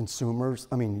 Consumers,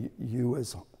 I mean,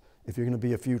 if you're going to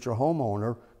be a future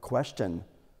homeowner, question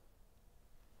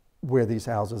where these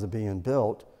houses are being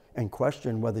built and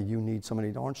question whether you need so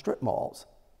many darn strip malls.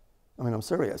 I mean, I'm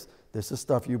serious. This is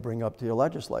stuff you bring up to your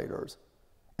legislators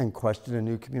and question a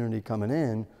new community coming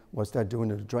in. What's that doing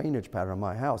to the drainage pattern of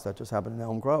my house? That just happened in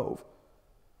Elm Grove,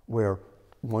 where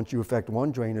once you affect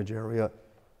one drainage area,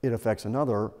 it affects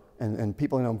another. And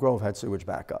people in Elm Grove had sewage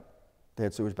backup. They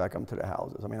had sewage backup to their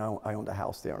houses. I mean, I owned a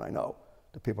house there, and I know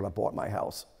the people that bought my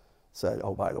house said,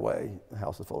 oh, by the way, the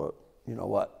house is full of you know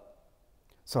what.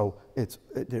 So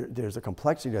there's a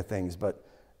complexity to things, but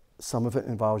some of it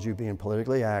involves you being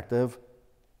politically active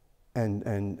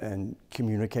and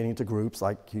communicating to groups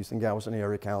like Houston Galveston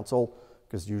Area Council,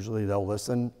 because usually they'll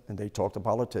listen and they talk to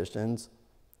politicians,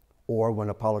 or when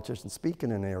a politician's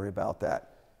speaking in an area about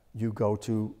that, you go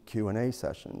to Q&A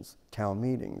sessions, town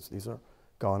meetings. These are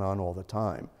going on all the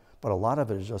time. But a lot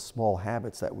of it is just small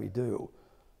habits that we do.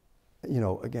 You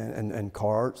know, again, and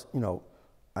cars, you know,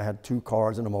 I had 2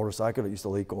 cars and a motorcycle that used to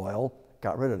leak oil,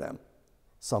 got rid of them.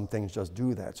 Some things just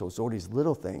do that. So it's all these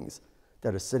little things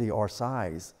that a city our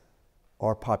size,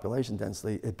 our population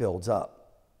density, it builds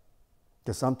up.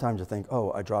 Because sometimes you think,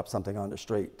 oh, I dropped something on the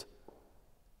street.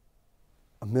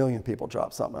 1 million people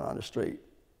drop something on the street.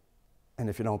 And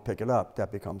if you don't pick it up,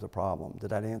 that becomes a problem. Did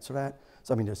that answer that?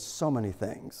 So, I mean, there's so many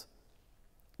things,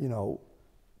 you know,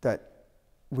 that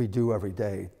we do every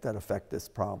day that affect this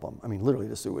problem. I mean, literally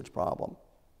the sewage problem.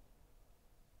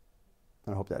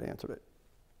 And I hope that answered it.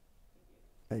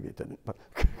 Maybe it didn't, but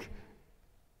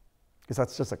because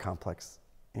that's just a complex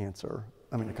answer.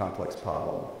 I mean, a complex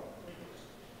problem.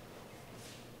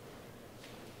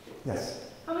 Yes?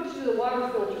 How much do the water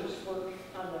filters work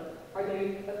on the, are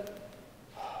they?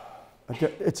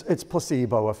 It's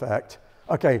placebo effect.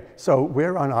 Okay, so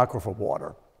we're on aquifer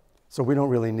water. So we don't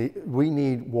really we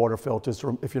need water filters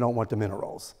if you don't want the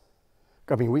minerals.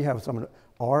 I mean, we have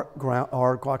our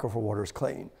aquifer water is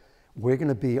clean. We're going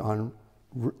to be on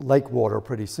lake water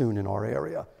pretty soon in our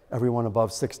area. Everyone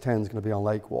above 610 is going to be on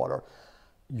lake water.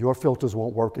 Your filters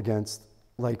won't work against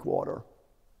lake water.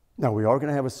 Now, we are going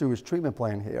to have a sewage treatment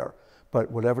plant here,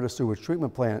 but whatever the sewage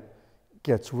treatment plant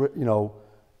gets rid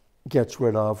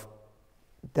of,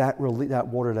 that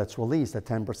water that's released, that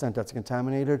 10% that's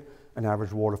contaminated, an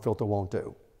average water filter won't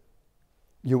do.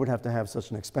 You would have to have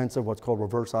such an expensive, what's called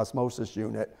reverse osmosis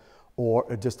unit, or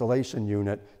a distillation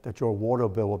unit, that your water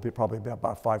bill will be probably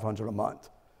about $500 a month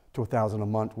to $1,000 a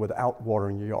month without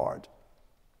watering your yard.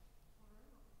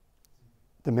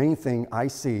 The main thing I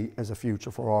see as a future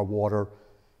for our water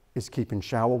is keeping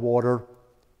shower water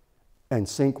and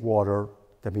sink water,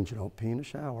 that means you don't pee in the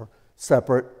shower,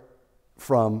 separate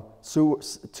from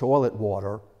toilet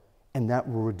water, and that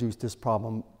will reduce this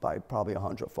problem by probably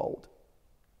 100-fold.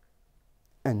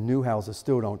 And new houses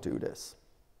still don't do this.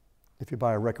 If you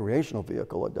buy a recreational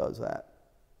vehicle, it does that,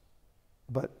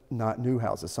 but not new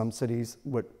houses. Some cities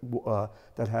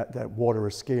that water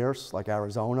is scarce, like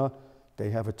Arizona, they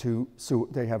have a two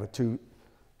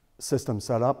system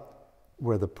set up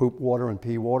where the poop water and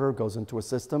pee water goes into a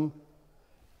system,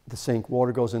 the sink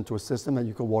water goes into a system that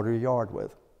you can water your yard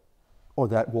with, or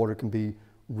that water can be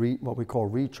what we call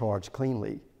recharged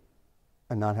cleanly,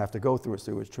 and not have to go through a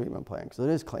sewage treatment plant, because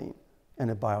it is clean and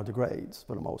it biodegrades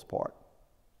for the most part.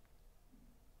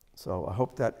 So I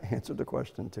hope that answered the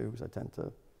question too, because I tend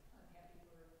to.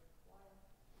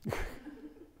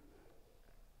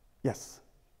 Yes.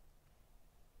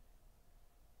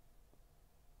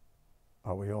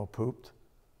 Are we all pooped?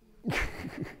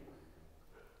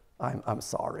 I'm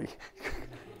sorry.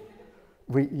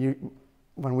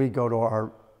 When we go to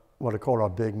our, what are called our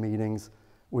big meetings,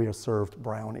 we are served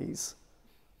brownies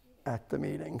at the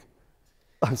meeting.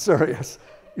 I'm serious.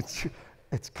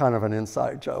 It's kind of an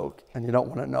inside joke, and you don't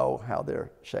want to know how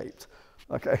they're shaped.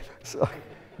 Okay, so.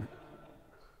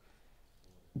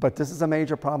 But this is a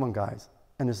major problem, guys,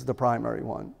 and this is the primary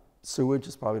one. Sewage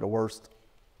is probably the worst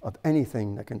of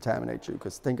anything that contaminates you,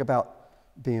 because think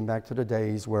about being back to the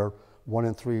days where 1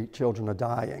 in 3 children are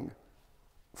dying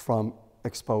from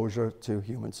exposure to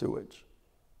human sewage.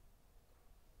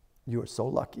 You are so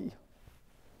lucky.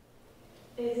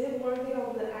 Is it worthy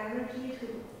of the energy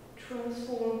to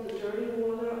transform the dirty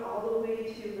water all the way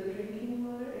to the drinking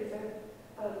water? Is that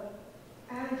an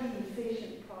energy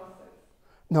efficient process?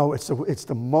 No, it's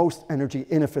the most energy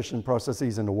inefficient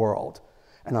processes in the world.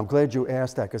 And I'm glad you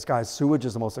asked that, because guys, sewage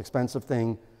is the most expensive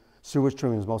thing. Sewage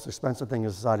treatment is the most expensive thing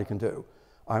a society can do.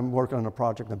 I'm working on a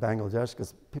project in Bangladesh,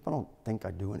 because people don't think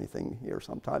I do anything here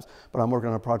sometimes, but I'm working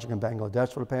on a project in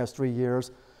Bangladesh for the past 3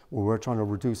 years where we're trying to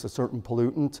reduce a certain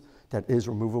pollutant that is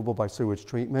removable by sewage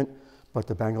treatment, but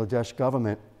the Bangladesh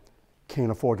government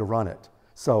can't afford to run it.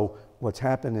 So what's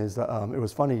happened is, it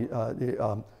was funny,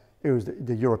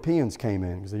 the Europeans came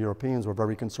in, because the Europeans were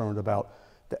very concerned about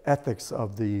the ethics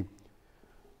of the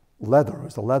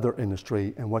leather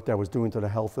industry and what that was doing to the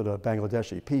health of the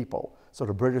Bangladeshi people. So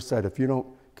the British said, if you don't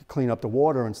clean up the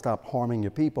water and stop harming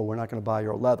your people, we're not going to buy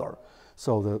your leather.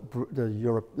 So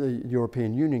the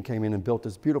European Union came in and built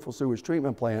this beautiful sewage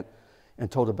treatment plant and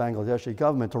told the Bangladeshi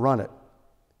government to run it.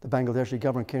 The Bangladeshi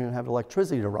government can't even have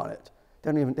electricity to run it.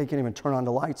 They can't even turn on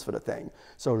the lights for the thing.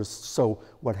 So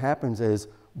what happens is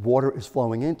water is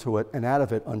flowing into it and out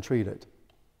of it untreated.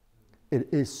 It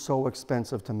is so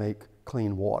expensive to make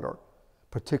clean water,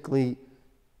 particularly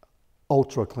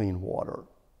ultra clean water.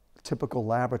 Typical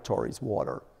laboratories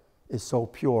water is so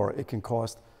pure it can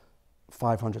cost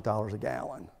 $500 a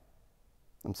gallon.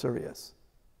 I'm serious.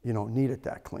 You don't need it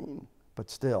that clean, but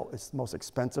still, it's the most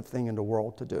expensive thing in the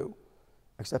world to do,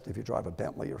 except if you drive a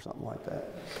Bentley or something like that.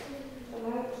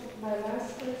 My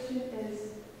last question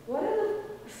is, what are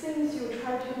the things you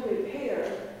try to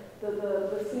repair,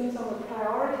 the things on the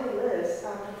priority list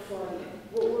after flooding?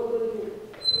 What would you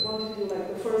want to do,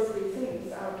 like the first 3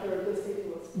 things after the city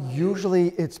was flooded? Usually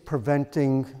it's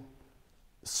preventing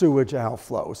sewage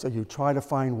outflow. So you try to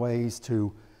find ways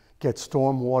to get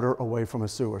storm water away from a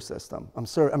sewer system.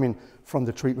 From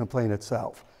the treatment plant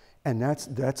itself. And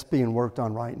that's being worked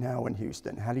on right now in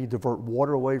Houston. How do you divert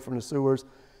water away from the sewers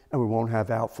and we won't have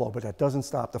outflow? But that doesn't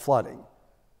stop the flooding.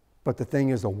 But the thing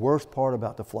is, the worst part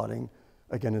about the flooding,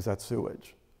 again, is that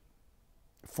sewage.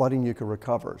 Flooding you can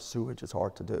recover, sewage is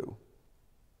hard to do.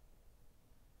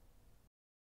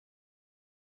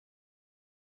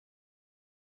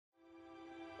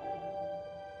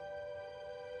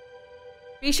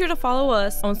 Be sure to follow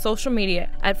us on social media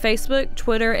at Facebook,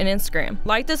 Twitter, and Instagram.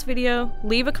 Like this video,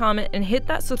 leave a comment, and hit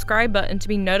that subscribe button to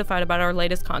be notified about our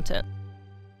latest content.